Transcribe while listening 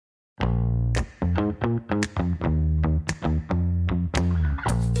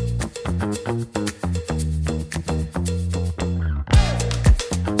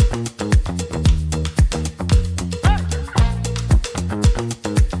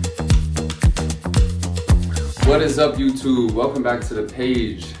What is up, YouTube? Welcome back to the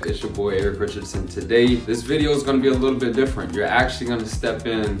page. It's your boy Eric Richardson. Today, this video is going to be a little bit different. You're actually going to step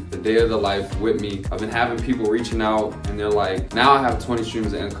in the day of the life with me. I've been having people reaching out and they're like, now I have 20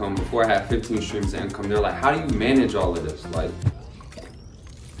 streams of income. Before I had 15 streams of income. They're like, how do you manage all of this? Like,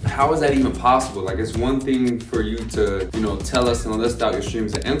 how is that even possible? Like, it's one thing for you to, tell us and list out your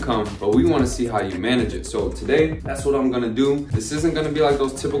streams of income, but we want to see how you manage it. So today, that's what I'm gonna do. This isn't gonna be like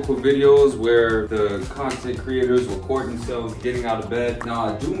those typical videos where the content creators record themselves getting out of bed. Now,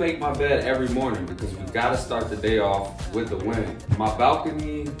 I do make my bed every morning because we gotta start the day off with the win. My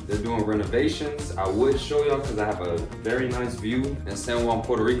balcony, they're doing renovations. I would show y'all because I have a very nice view in San Juan,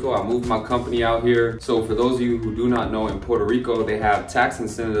 Puerto Rico. I moved my company out here. So for those of you who do not know, in Puerto Rico, they have tax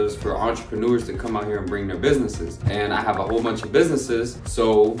incentives for entrepreneurs to come out here and bring their businesses. And I have a whole bunch of businesses.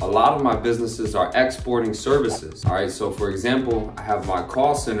 So a lot of my businesses are exporting services. All right, so for example, I have my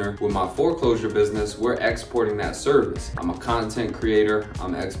call center with my foreclosure business. We're exporting that service. I'm a content creator.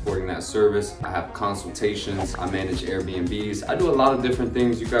 I'm exporting that service. I have consultations. I manage Airbnbs. I do a lot of different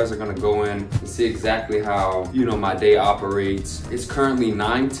things. You guys are gonna go in and see exactly how, my day operates. It's currently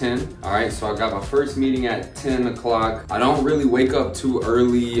 9:10. All right, so I got my first meeting at 10 o'clock. I don't really wake up too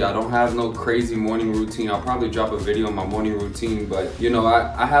early. I don't have no crazy morning routine. I'll probably drop a video on my morning routine, but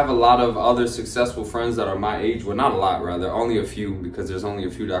I have a lot of other successful friends that are my age. Well, not a lot, rather, only a few, because there's only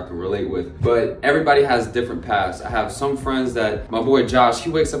a few that I can relate with. But everybody has different paths. I have some friends that, my boy Josh, he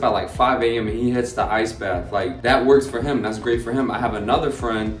wakes up at like 5 a.m. and he hits the ice bath. Like, that works for him. That's great for him. I have another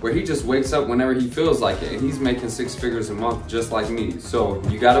friend where he just wakes up whenever he feels like it, and he's making 6 figures a month just like me. So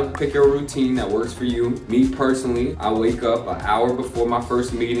you gotta pick your routine that works for you. Me personally, I wake up an hour before my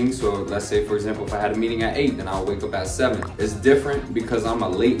first meeting. So let's say, for example, if I had a meeting at 8, then I'll wake up at 7. It's different because I'm a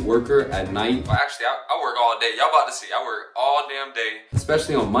late worker at night. Well, actually, I work all day. Y'all about to see, I work all damn day,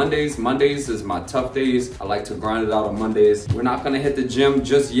 especially on Mondays. Mondays is my tough days. I like to grind it out on Mondays. We're not gonna hit the gym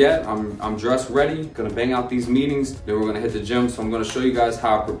just yet. I'm dressed ready, gonna bang out these meetings, then we're gonna hit the gym. So I'm gonna show you guys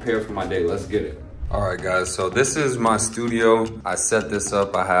how I prepare for my day. Let's get it. All right, guys, so this is my studio. I set this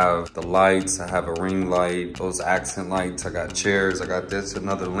up. I have the lights, I have a ring light, those accent lights, I got chairs, I got this,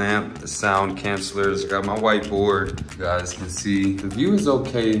 another lamp, the sound cancelers, I got my whiteboard. You guys can see the view is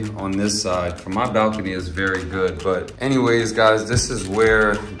okay on this side. From my balcony is very good, but anyways, guys, this is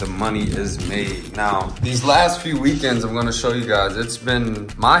where the money is made. Now, these last few weekends, I'm gonna show you guys,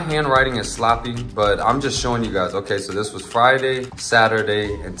 my handwriting is sloppy, but I'm just showing you guys. Okay, so this was Friday,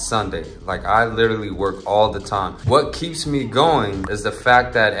 Saturday, and Sunday. Like, I literally work all the time. What keeps me going is the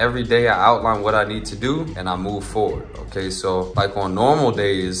fact that every day I outline what I need to do and I move forward. Okay, so like on normal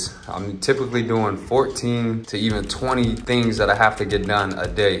days, I'm typically doing 14 to even 20 things that I have to get done a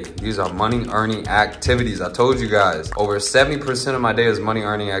day. These are money earning activities. I told you guys, over 70% of my day is money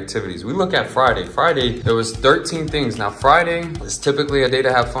earning activities. We look at Friday. Friday, there was 13 things. Now Friday is typically a day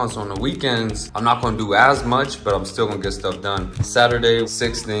to have fun. So on the weekends, I'm not gonna do as much, but I'm still gonna get stuff done. Saturday,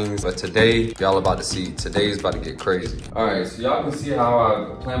 6 things, but today, y'all about to see, today's about to get crazy. All right, so y'all can see how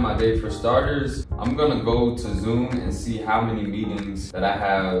I plan my day. For starters, I'm gonna go to Zoom and see how many meetings that I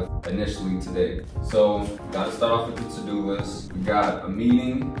have initially today. So, gotta start off with the to-do list. We got a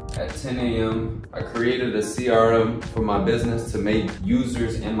meeting at 10 a.m. I created a CRM for my business to make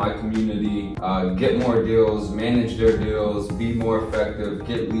users in my community get more deals, manage their deals, be more effective,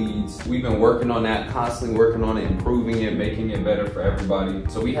 get leads. We've been working on that, constantly working on it, improving it, making it better for everybody.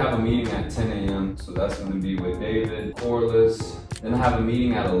 So we have a meeting at 10 a.m. So that's gonna be with David, Corliss. Then I have a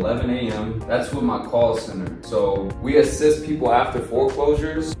meeting at 11 a.m. That's with my call center. So we assist people after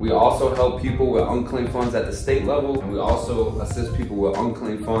foreclosures. We also help people with unclaimed funds at the state level. And we also assist people with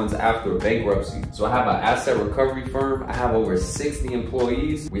unclaimed funds after bankruptcy. So I have an asset recovery firm. I have over 60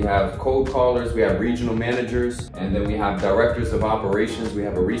 employees. We have cold callers, we have regional managers, and then we have directors of operations. We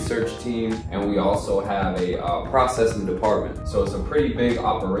have a research team, and we also have a processing department. So it's a pretty big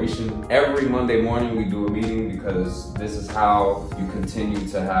operation. Every Monday morning we do a meeting because this is how you continue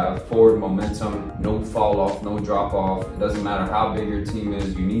to have forward momentum, no fall off, no drop off. It doesn't matter how big your team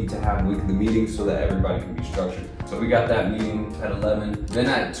is, you need to have weekly meetings so that everybody can be structured. So we got that meeting at 11. Then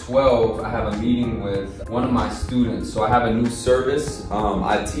at 12, I have a meeting with one of my students. So I have a new service.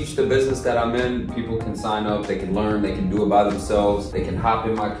 I teach the business that I'm in. People can sign up, they can learn, they can do it by themselves. They can hop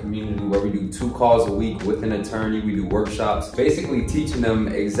in my community where we do 2 calls a week with an attorney. We do workshops, basically teaching them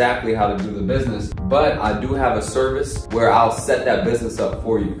exactly how to do the business. But I do have a service where I'll set that business up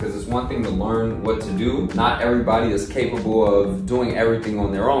for you, because it's one thing to learn what to do. Not everybody is capable of doing everything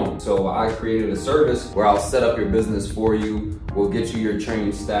on their own. So I created a service where I'll set up your business business for you. We'll get you your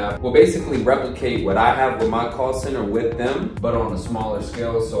trained staff. We'll basically replicate what I have with my call center with them, but on a smaller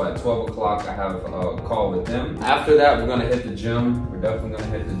scale. So at 12 o'clock, I have a call with them. After that, we're gonna hit the gym. We're definitely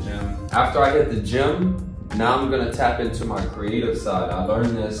gonna hit the gym. After I hit the gym, now I'm gonna tap into my creative side. I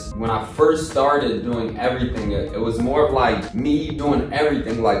learned this when I first started doing everything. It was more of like me doing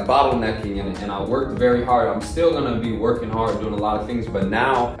everything, like bottlenecking, and I worked very hard. I'm still gonna be working hard, doing a lot of things, but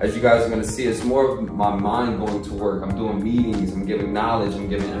now, as you guys are gonna see, it's more of my mind going to work. I'm doing meetings, I'm giving knowledge, I'm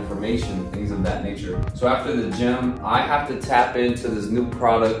giving information, things of that nature. So after the gym, I have to tap into this new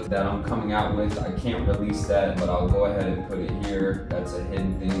product that I'm coming out with. I can't release that, but I'll go ahead and put it here. That's a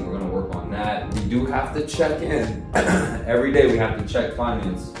hidden thing. We're gonna work on that. We do have to check in. Every day we have to check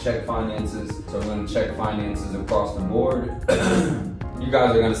finances. So we're gonna check finances across the board. You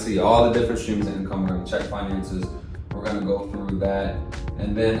guys are gonna see all the different streams of income. We're gonna check finances. We're gonna go through that.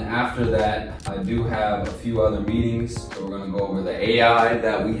 And then after that, I do have a few other meetings. So we're gonna go over the AI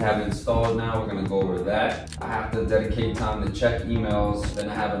that we have installed now. We're gonna go over that. I have to dedicate time to check emails. Then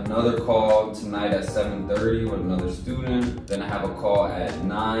I have another call tonight at 7:30 with another student. Then I have a call at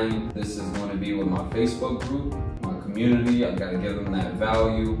 9. This is gonna be with my Facebook group, my community. I gotta give them that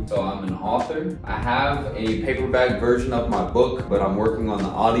value. So I'm an author. I have a paperback version of my book, but I'm working on the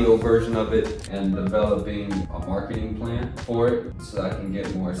audio version of it and developing a marketing plan for it so I can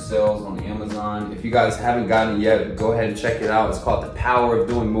get more sales on Amazon. If you guys haven't gotten it yet, go ahead and check it out. It's called The Power of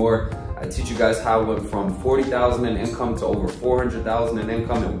Doing More. I teach you guys how I went from 40,000 in income to over 400,000 in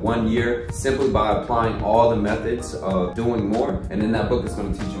income in 1 year, simply by applying all the methods of doing more. And in that book, it's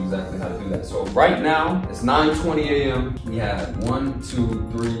gonna teach you exactly how to do that. So right now, it's 9:20 a.m. We have 1, 2,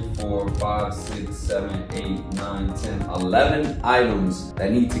 3, 4, 5, 6, 7, 8, 9, 10, 11 items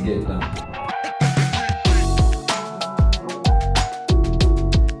that need to get done.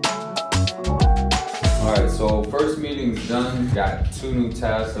 All right, so first meeting's done. Got 2 new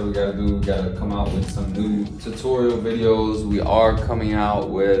tasks that we gotta do. We gotta come out with some new tutorial videos. We are coming out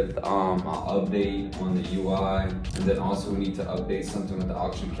with an update on the UI, and then also we need to update something with the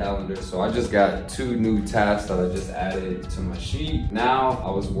auction calendar. So I just got 2 new tasks that I just added to my sheet. Now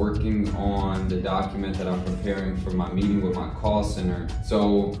I was working on the document that I'm preparing for my meeting with my call center.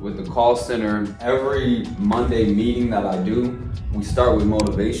 So with the call center, every Monday meeting that I do, we start with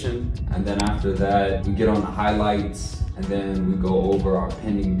motivation, and then after that, we get on the highlights, and then we go over our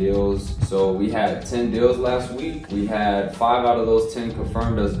pending deals. So we had 10 deals last week. We had 5 out of those 10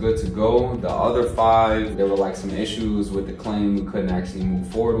 confirmed as good to go. The other 5, there were like some issues with the claim. We couldn't actually move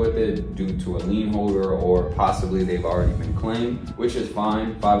forward with it due to a lien holder, or possibly they've already been claimed, which is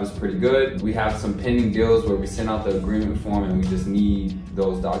fine. 5 is pretty good. We have some pending deals where we sent out the agreement form and we just need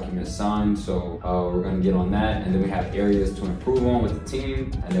those documents signed. So we're gonna get on that. And then we have areas to improve on with the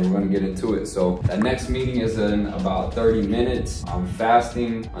team, and then we're gonna get into it. So that next meeting is in about 30 minutes. I'm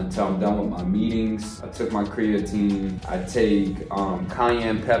fasting until I'm done with my meetings. I took my creatine. I take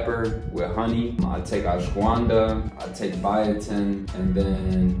cayenne pepper with honey. I take ashwagandha. I take biotin, and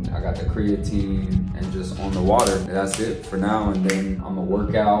then I got the creatine and just on the water. That's it for now. And then I'm gonna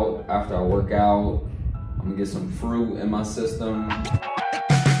work out. After I work out, I'm gonna get some fruit in my system.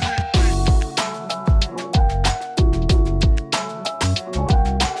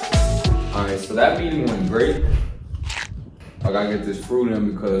 All right, so that meeting went great. I gotta get this fruit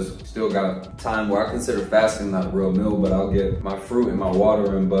in because still got time where I consider fasting not a real meal, but I'll get my fruit and my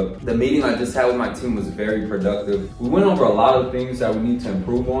water in. But the meeting I just had with my team was very productive. We went over a lot of things that we need to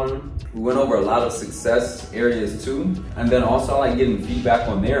improve on. We went over a lot of success areas too. And then also I like getting feedback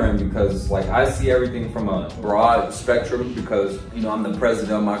on their end, because like I see everything from a broad spectrum, because you know, I'm the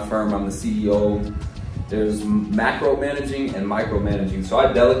president of my firm, I'm the CEO. There's macro managing and micro managing. So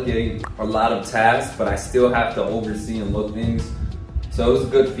I delegate a lot of tasks, but I still have to oversee and look things. So it was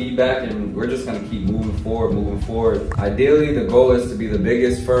good feedback, and we're just gonna keep moving forward. Ideally, the goal is to be the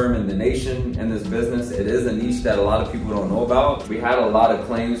biggest firm in the nation in this business. It is a niche that a lot of people don't know about. We had a lot of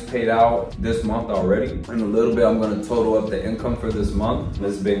claims paid out this month already. In a little bit, I'm gonna total up the income for this month.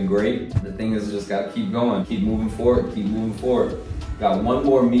 It's been great. The thing is just gotta keep going, keep moving forward. Got 1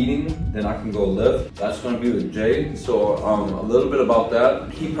 more meeting, then I can go lift. That's gonna be with Jay. So a little bit about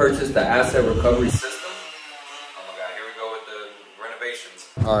that. He purchased the asset recovery system. Oh my God, here we go with the renovations.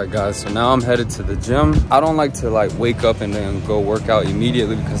 All right guys, so now I'm headed to the gym. I don't like to like wake up and then go work out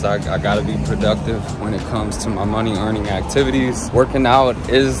immediately, because I gotta be productive when it comes to my money earning activities. Working out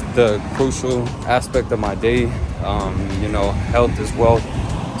is the crucial aspect of my day. You know, health is wealth.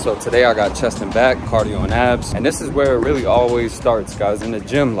 So today I got chest and back, cardio and abs. And this is where it really always starts, guys, in the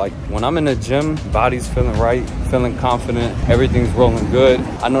gym. Like when I'm in the gym, body's feeling right, feeling confident, everything's rolling good.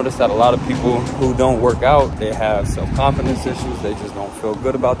 I noticed that a lot of people who don't work out, they have self-confidence issues. They just don't feel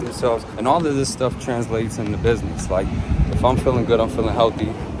good about themselves. And all of this stuff translates into business. Like if I'm feeling good, I'm feeling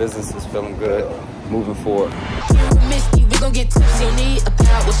healthy, business is feeling good, moving forward.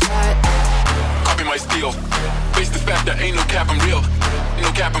 Copy my steel. Face the fact that ain't no cap, I'm real. Ain't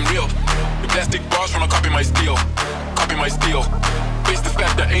no cap, I'm real. The plastic bars from a copy my steel. Copy my steel. Face the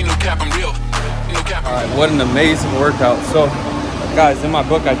fact that ain't no cap, I'm real. Ain't no cap, I'm real. All right, what an amazing workout. So, guys, in my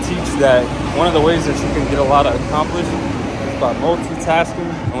book, I teach that one of the ways that you can get a lot of accomplished is by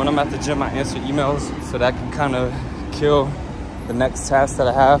multitasking. And when I'm at the gym, I answer emails, so that can kind of kill the next task that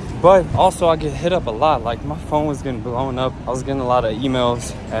I have. But also I get hit up a lot. Like my phone was getting blown up. I was getting a lot of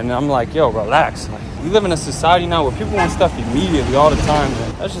emails and I'm like, yo, relax. Like, we live in a society now where people want stuff immediately all the time,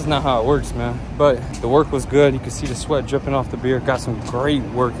 man. That's just not how it works, man. But the work was good. You can see the sweat dripping off the beard. Got some great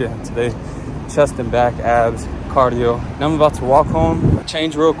work in today. Chest and back, abs, cardio. Now I'm about to walk home,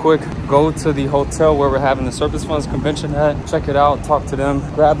 change real quick, go to the hotel where we're having the Surplus Funds convention at, check it out, talk to them,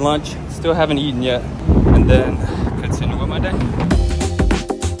 grab lunch. Still haven't eaten yet, and then continue with my day.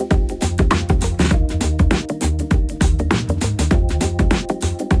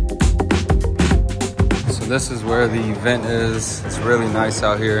 So this is where the event is. It's really nice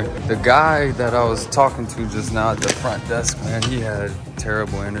out here. The guy that I was talking to just now at the front desk, man, he had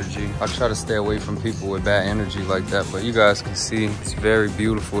terrible energy. I try to stay away from people with bad energy like that, but you guys can see it's very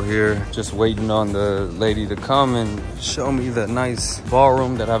beautiful here. Just waiting on the lady to come and show me the nice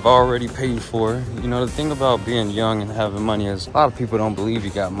ballroom that I've already paid for. You know, the thing about being young and having money is a lot of people don't believe you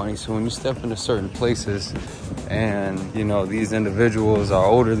got money. So when you step into certain places and, you know, these individuals are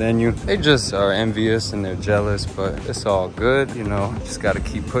older than you, they just are envious and they're jealous, but it's all good. You know, just got to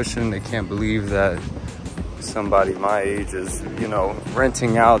keep pushing. They can't believe that somebody my age is, you know,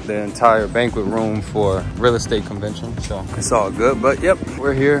 renting out the entire banquet room for real estate convention. So it's all good. But yep,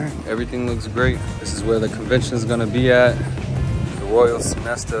 we're here. Everything looks great. This is where the convention is gonna be at, the Royal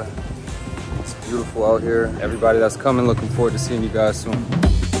Sonesta. It's beautiful out here. Everybody that's coming, looking forward to seeing you guys soon.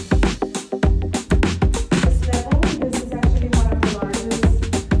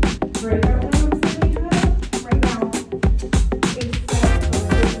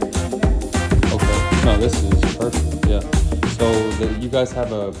 You guys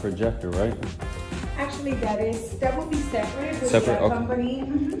have a projector, right? Actually, that would be separate. Separate, okay. Company.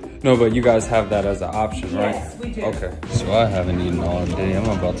 No, but you guys have that as an option, right? Yes, we do. Okay. So I haven't eaten all day. I'm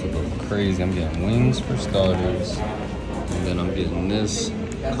about to go crazy. I'm getting wings for starters, and then I'm getting this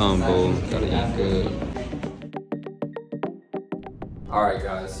combo. Gotta eat good. All right,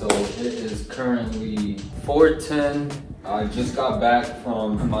 guys. So it is currently 4:10. I just got back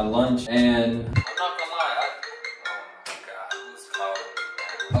from my lunch, and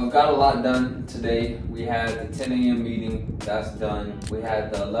I've got a lot done today. We had the 10 a.m. meeting, that's done. We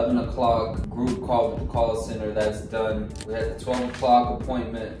had the 11 o'clock group call with the call center, that's done. We had the 12 o'clock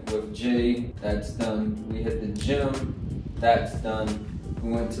appointment with Jay, that's done. We hit the gym, that's done. We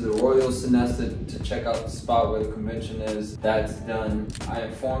went to the Royal Sonesta to check out the spot where the convention is. That's done. I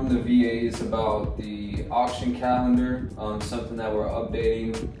informed the VAs about the auction calendar, something that we're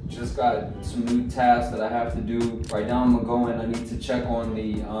updating. Just got some new tasks that I have to do. Right now I'm gonna go in, I need to check on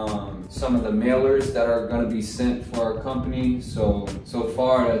the some of the mailers that are gonna be sent for our company. So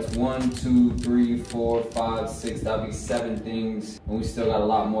far that's 1, 2, 3, 4, 5, 6, that'll be 7 things. And we still got a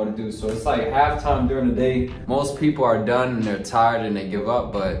lot more to do. So it's like halftime during the day. Most people are done and they're tired and they give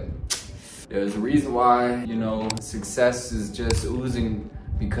up, but there's a reason why, you know, success is just oozing,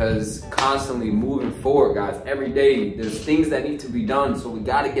 because constantly moving forward, guys. Every day there's things that need to be done, so we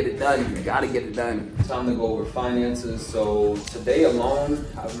gotta get it done. We gotta get it done. Time to go over finances. So today alone,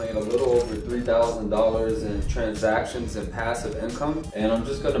 I've made a little over $3,000 in transactions and passive income, and I'm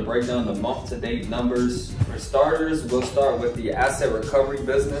just gonna break down the month-to-date numbers. For starters, we'll start with the asset recovery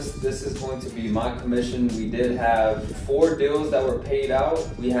business. This is going to be my commission. We did have 4 deals that were paid out.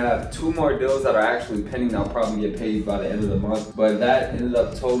 We have 2 more deals that are actually pending. They'll probably get paid by the end of the month, but that ended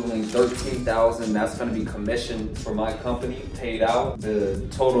up totaling $13,000. That's going to be commission for my company paid out. The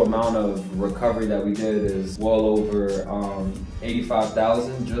total amount of recovery that we did is well over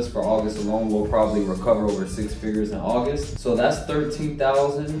 $85,000 just for August alone. we'll probably recover over 6 figures in August. So that's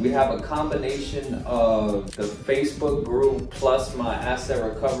 $13,000. We have a combination of the Facebook group plus my asset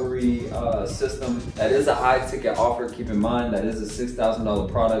recovery system. That is a high ticket offer. Keep in mind that is a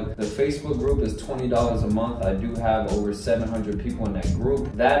 $6,000 product. The Facebook group is $20 a month. I do have over 700 people in that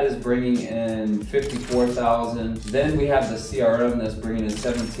group. That is bringing in $54,000. Then we have the CRM that's bringing in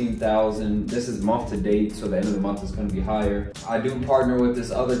 $17,000. This is month to date, so the end of the month is going to be higher. I do partner with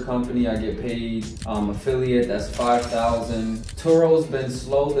this other company. I get paid affiliate. That's $5,000. Turo's been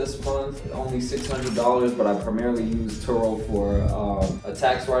slow this month, only $600, but I primarily use Turo for a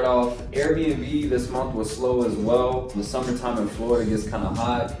tax write-off. Airbnb this month was slow as well. The summertime in Florida gets kind of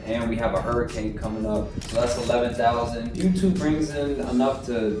hot, and we have a hurricane coming up, so that's $11,000. YouTube brings in enough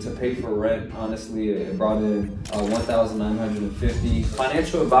to pay for rent. Honestly, it brought in $1,950.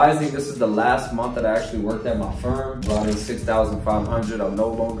 Financial advising, this is the last month that I actually worked at my firm. Brought in $6,500. I'm no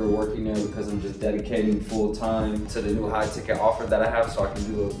longer working there because I'm just dedicating full time to the new high ticket offer that I have, so I can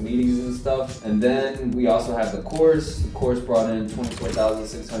do those meetings and stuff. And then we also have the course. The course brought in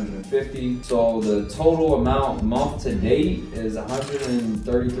 $24,650. So the total amount month to date is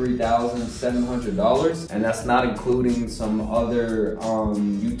 $133,700, and that's not including some other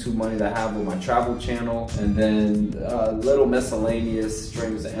YouTube money that I have with my travel channel, and then little miscellaneous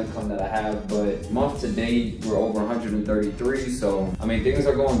streams of income that I have. But month to date, we're over 133. So I mean, things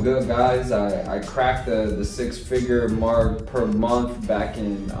are going good, guys. I cracked the 6-figure mark per month back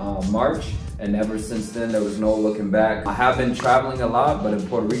in March. And ever since then, there was no looking back. I have been traveling a lot, but in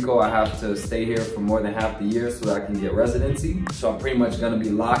Puerto Rico, I have to stay here for more than half the year so that I can get residency. So I'm pretty much gonna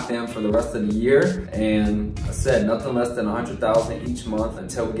be locked in for the rest of the year. And I said nothing less than 100,000 each month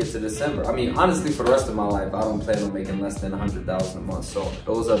until we get to December. I mean, honestly, for the rest of my life, I don't plan on making less than 100,000 a month. So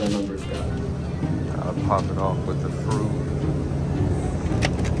those are the numbers, guys. Gotta pop it off with the fruit.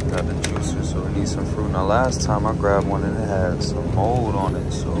 Got the juicer, so we need some fruit. Now, last time I grabbed one and it had some mold on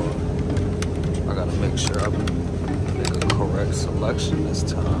it, so I gotta make sure I make a correct selection this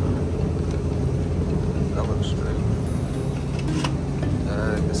time. That looks straight.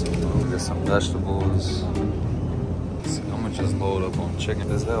 Get some food, get some vegetables. Let's see, I'm gonna just load up on chicken.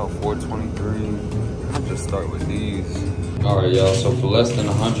 This hell, $4.23. I'll just start with these. All right, y'all, so for less than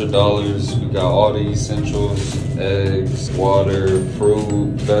 $100, we got all the essentials: eggs, water,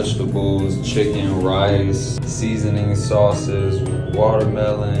 fruit, vegetables, chicken, rice, seasoning sauces,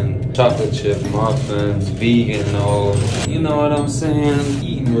 watermelon, chocolate chip muffins, vegan, no, you know what I'm saying?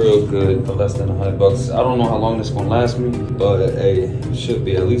 Eating real good for less than $100. I don't know how long this is gonna last me, but hey, it should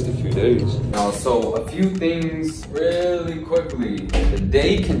be at least a few days. So a few things really quickly. The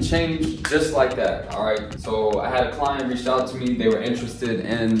day can change just like that, all right? So I had a client reach out to me. They were interested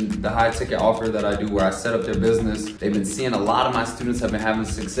in the high ticket offer that I do where I set up their business. They've been seeing a lot of my students have been having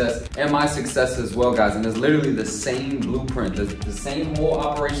success, and my success as well, guys. And it's literally the same blueprint, the same whole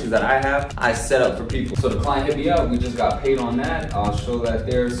operations that I have, I set up for people. So the client hit me up, we just got paid on that. I'll show that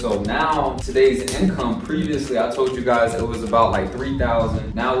there. So now today's income, previously I told you guys it was about like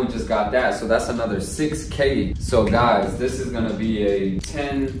 3,000. Now we just got that. So that's another 6K. So guys, this is gonna be a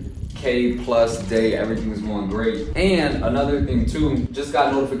 10K plus day. Everything's going great. And another thing too, just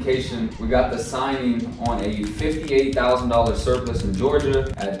got notification, we got the signing on a $58,000 surplus in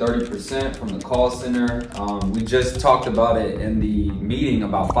Georgia at 30% from the call center. We just talked about it in the meeting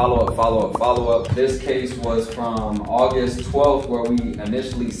about follow up. This case was from August 12th, where we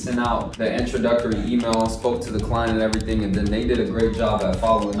initially sent out the introductory email, spoke to the client and everything, and then they did a great job at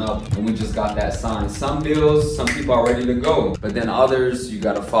following up, and we just got that signed. Some deals, some people are ready to go, but then others, you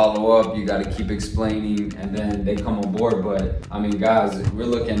gotta follow up, you gotta keep explaining, and then they come on board. But I mean, guys, we're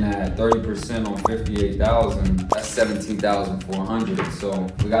looking at 30% on 58,000, that's 17,400. So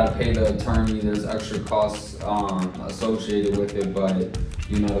we gotta pay the attorney, there's extra costs associated with it, but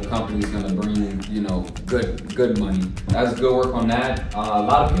you know, the company's gonna bring, you know, good money. That's good work on that. A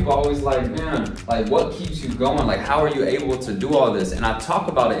lot of people always like, man, like what keeps you going? Like, how are you able to do all this? And I talk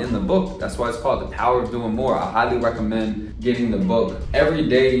about it in the book. That's why it's called The Power of Doing More. I highly recommend getting the book. Every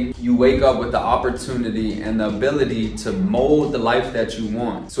day you wake up with the opportunity and the ability to mold the life that you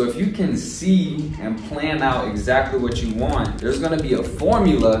want. So if you can see and plan out exactly what you want, there's gonna be a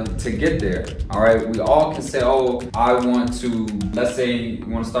formula to get there. All right, we all can say, oh, I want to, let's say you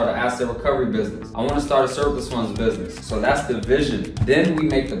want to start an asset recovery business. I want to start a surplus funds business. So that's the vision. Then we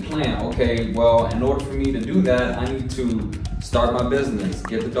make the plan. Okay, well, in order for me to do that, I need to start my business,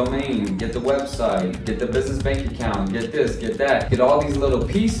 get the domain, get the website, get the business bank account, get this, get that, get all these little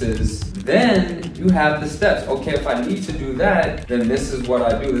pieces. Then you have the steps. Okay, if I need to do that, then this is what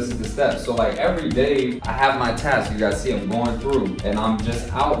I do. This is the steps. So like every day I have my tasks. You guys see I'm going through and I'm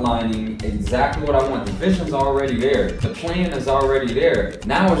just outlining exactly what I want. The vision's already there. The plan is already there.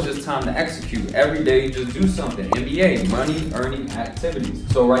 Now it's just time to execute. Every day just do something. MBA, money earning activities.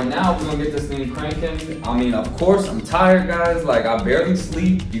 So right now we're gonna get this thing cranking. I mean, of course I'm tired, guys. Like I barely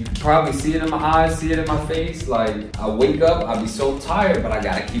sleep. You can probably see it in my eyes, see it in my face. Like I wake up, I'll be so tired, but I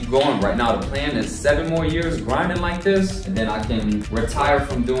gotta keep going. Right now the plan is 7 more years grinding like this, and then I can retire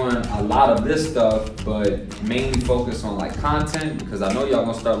from doing a lot of this stuff, but mainly focus on like content, because I know y'all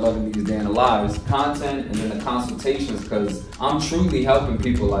gonna start loving these day in the lives. Content and then the consultations, because I'm truly helping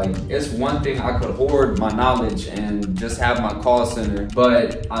people. Like it's one thing I could hoard my knowledge and just have my call center,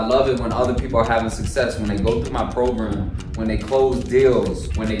 but I love it when other people are having success, when they go through my program, when they close deals,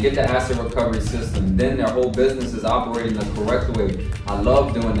 when they get the asset recovery system, then their whole business is operating the correct way. I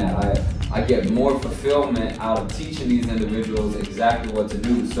love doing that. I get more fulfillment out of teaching these individuals exactly what to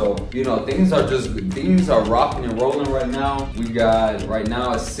do. So, you know, things are rocking and rolling right now. We got, right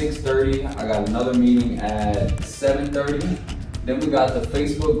now it's 6:30. I got another meeting at 7:30. Then we got the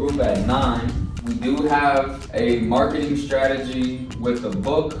Facebook group at 9. We do have a marketing strategy with the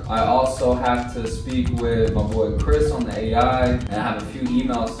book. I also have to speak with my boy Chris on the AI, and I have a few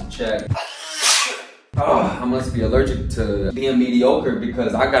emails to check. Oh, I must be allergic to being mediocre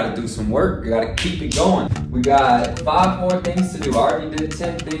because I gotta do some work. I gotta keep it going. We got 5 more things to do. I already did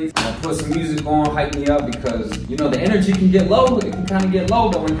 10 things. I'm gonna put some music on, hype me up, because you know the energy can get low. It can kind of get low,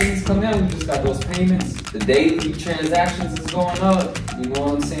 but when things come in, we just got those payments. The daily transactions is going up. You know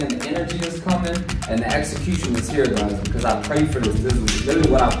what I'm saying? The energy is coming, and the execution is here, guys. Because I pray for this. This is literally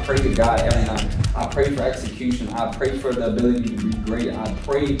what I pray to God every night. I pray for execution. I pray for the ability to be great. I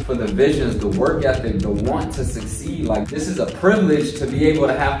pray for the visions, the work ethic, the want to succeed. Like this is a privilege to be able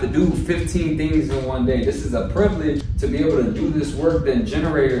to have to do 15 things in one day. This is a privilege to be able to do this work, then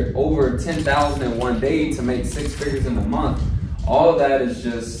generate over 10,000 in one day to make 6 figures in a month. All of that is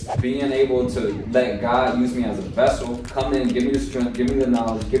just being able to let God use me as a vessel, come in, give me the strength, give me the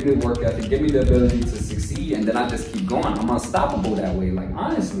knowledge, give me the work ethic, give me the ability to succeed, and then I just keep going. I'm unstoppable that way. Like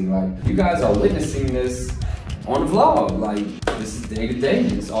honestly, like you guys are witnessing this on the vlog. Like this is day to day.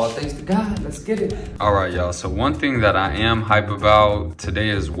 It's all thanks to God. Let's get it. All right, y'all. So one thing that I am hype about today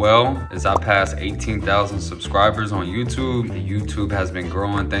as well is I passed 18,000 subscribers on YouTube. The YouTube has been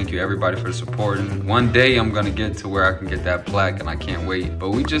growing. Thank you everybody for supporting. One day I'm gonna get to where I can get that plaque, and I can't wait. But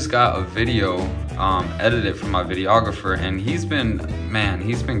we just got a video edited from my videographer, and he's been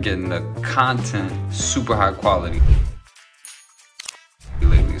getting the content super high quality.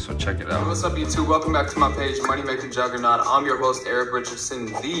 So check it out. What's up, YouTube? Welcome back to my page, Moneymaker Juggernaut. I'm your host, Eric Richardson,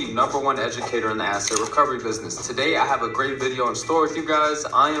 the #1 educator in the asset recovery business. Today, I have a great video in store with you guys.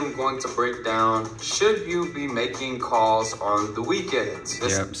 I am going to break down, should you be making calls on the weekends?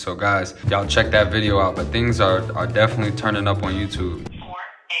 Yep, so guys, y'all check that video out, but things are definitely turning up on YouTube. 48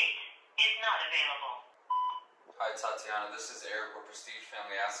 is not available. Hi, Tatiana. This is Eric with Prestige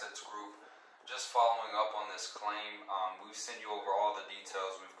Family Assets Group. Just following up on this claim, we've sent you over all the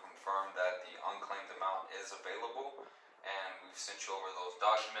details. We've confirmed that the unclaimed amount is available, and we've sent you over those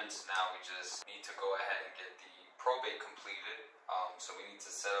documents. Now we just need to go ahead and get the probate completed. So we need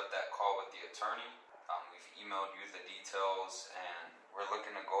to set up that call with the attorney. We've emailed you the details, and we're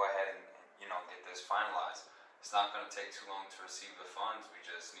looking to go ahead and get this finalized. It's not going to take too long to receive the funds. We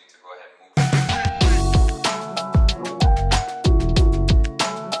just need to go ahead and move it.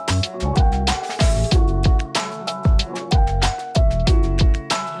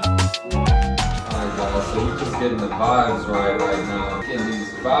 Getting the vibes right now. Getting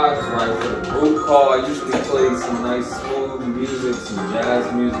these vibes right for the group call. I usually play some nice smooth music, some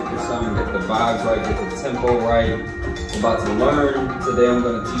jazz music or something. Get the vibes right, get the tempo right. I'm about to learn. Today I'm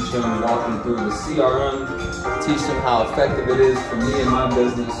going to teach them, walk them through the CRM, teach them how effective it is for me and my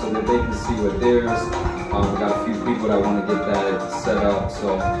business so that they can see what theirs. We got a few people that want to get that set up.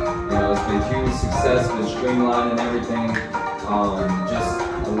 So, it's been huge success, been streamlining everything. Just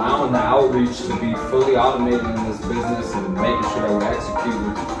allowing the outreach to be fully automated in this business and making sure that we're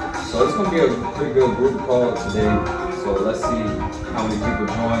executing. So it's going to be a pretty good group call today. So let's see how many people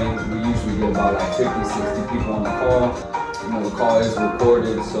join. We usually get about like 50, 60 people on the call. The call is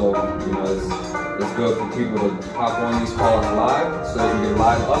recorded, so it's good for people to hop on these calls live so they can get a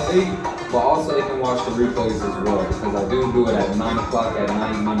live update, but also they can watch the replays as well, because I do it at 9 o'clock at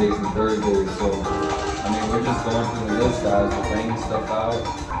night, Mondays and Thursdays. So we're just going through the list, guys. We're banging stuff out.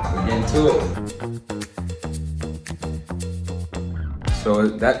 We're getting to it. So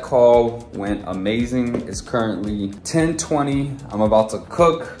that call went amazing. It's currently 10:20. I'm about to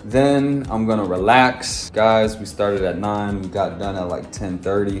cook, then I'm gonna relax. Guys, we started at 9, we got done at like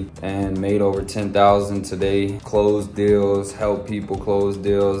 10:30 and made over 10,000 today. Closed deals, helped people close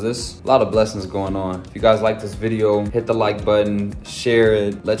deals. There's a lot of blessings going on. If you guys like this video, hit the like button, share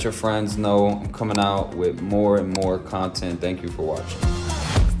it, let your friends know I'm coming out with more and more content. Thank you for watching.